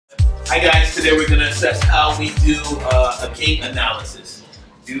Hi guys, today we're going to assess how we do a gait analysis.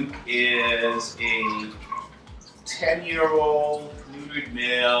 Duke is a 10-year-old neutered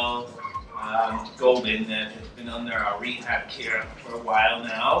male golden that has been under our rehab care for a while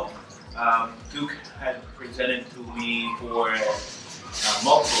now. Duke had presented to me for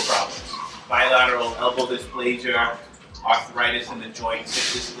multiple problems. Bilateral elbow dysplasia, arthritis in the joints,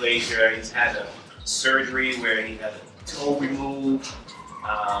 hip dysplasia. He's had a surgery where he had a toe removed.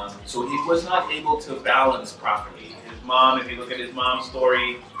 So he was not able to balance properly. His mom, if you look at his mom's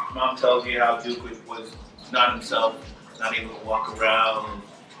story, mom tells you how Duke was not himself, not able to walk around,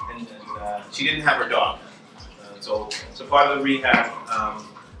 and she didn't have her dog. So part of the rehab,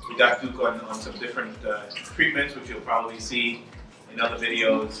 we got Duke on some different treatments, which you'll probably see in other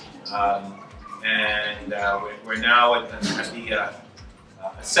videos. We're now at the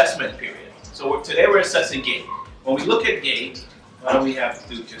assessment period. So today we're assessing gait. When we look at gait, why don't we have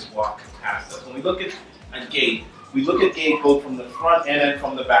Duke just walk past us? When we look at gait, we look at gait both from the front end and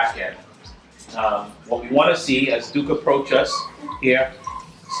from the back end. What we want to see as Duke approaches us here,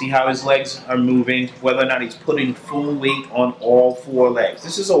 see how his legs are moving, whether or not he's putting full weight on all four legs.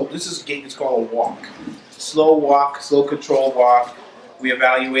 This is gait. It's called a walk. Slow control walk. We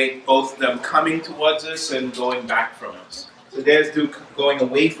evaluate both of them coming towards us and going back from us. So there's Duke going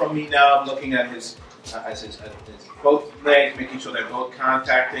away from me now. I'm looking at his both legs, making sure they're both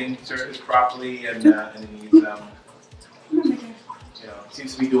contacting surface properly, and he's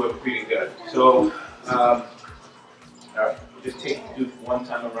seems to be doing pretty good. So just take Duke one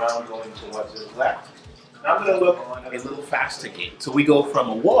time around, going towards his left. Now I'm going to look at a little faster gait. So we go from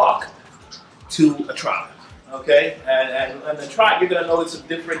a walk to a trot. Okay, and the trot, you're going to notice a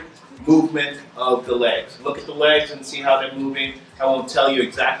different movement of the legs. Look at the legs and see how they're moving. I won't tell you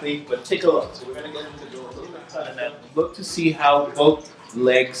exactly, but take a look. So we're going to get him to do a little bit of that. Look to see how both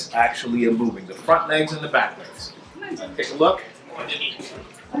legs actually are moving, the front legs and the back legs. Take a look.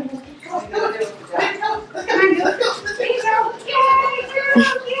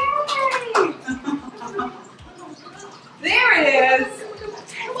 There it is.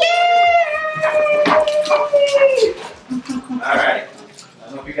 All right. I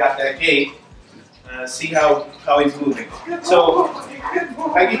don't know if you got that gait. See how he's moving. So,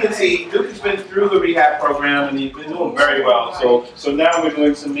 like you can see, Duke has been through the rehab program and he's been doing very well. So now we're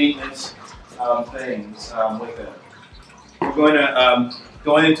doing some maintenance things with him. We're going to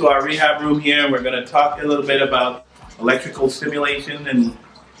go into our rehab room here. We're going to talk a little bit about electrical stimulation and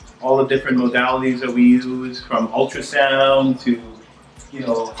all the different modalities that we use, from ultrasound to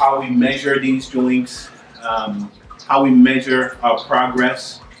how we measure these joints, how we measure our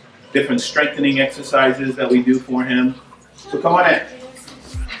progress, different strengthening exercises that we do for him. So come on in.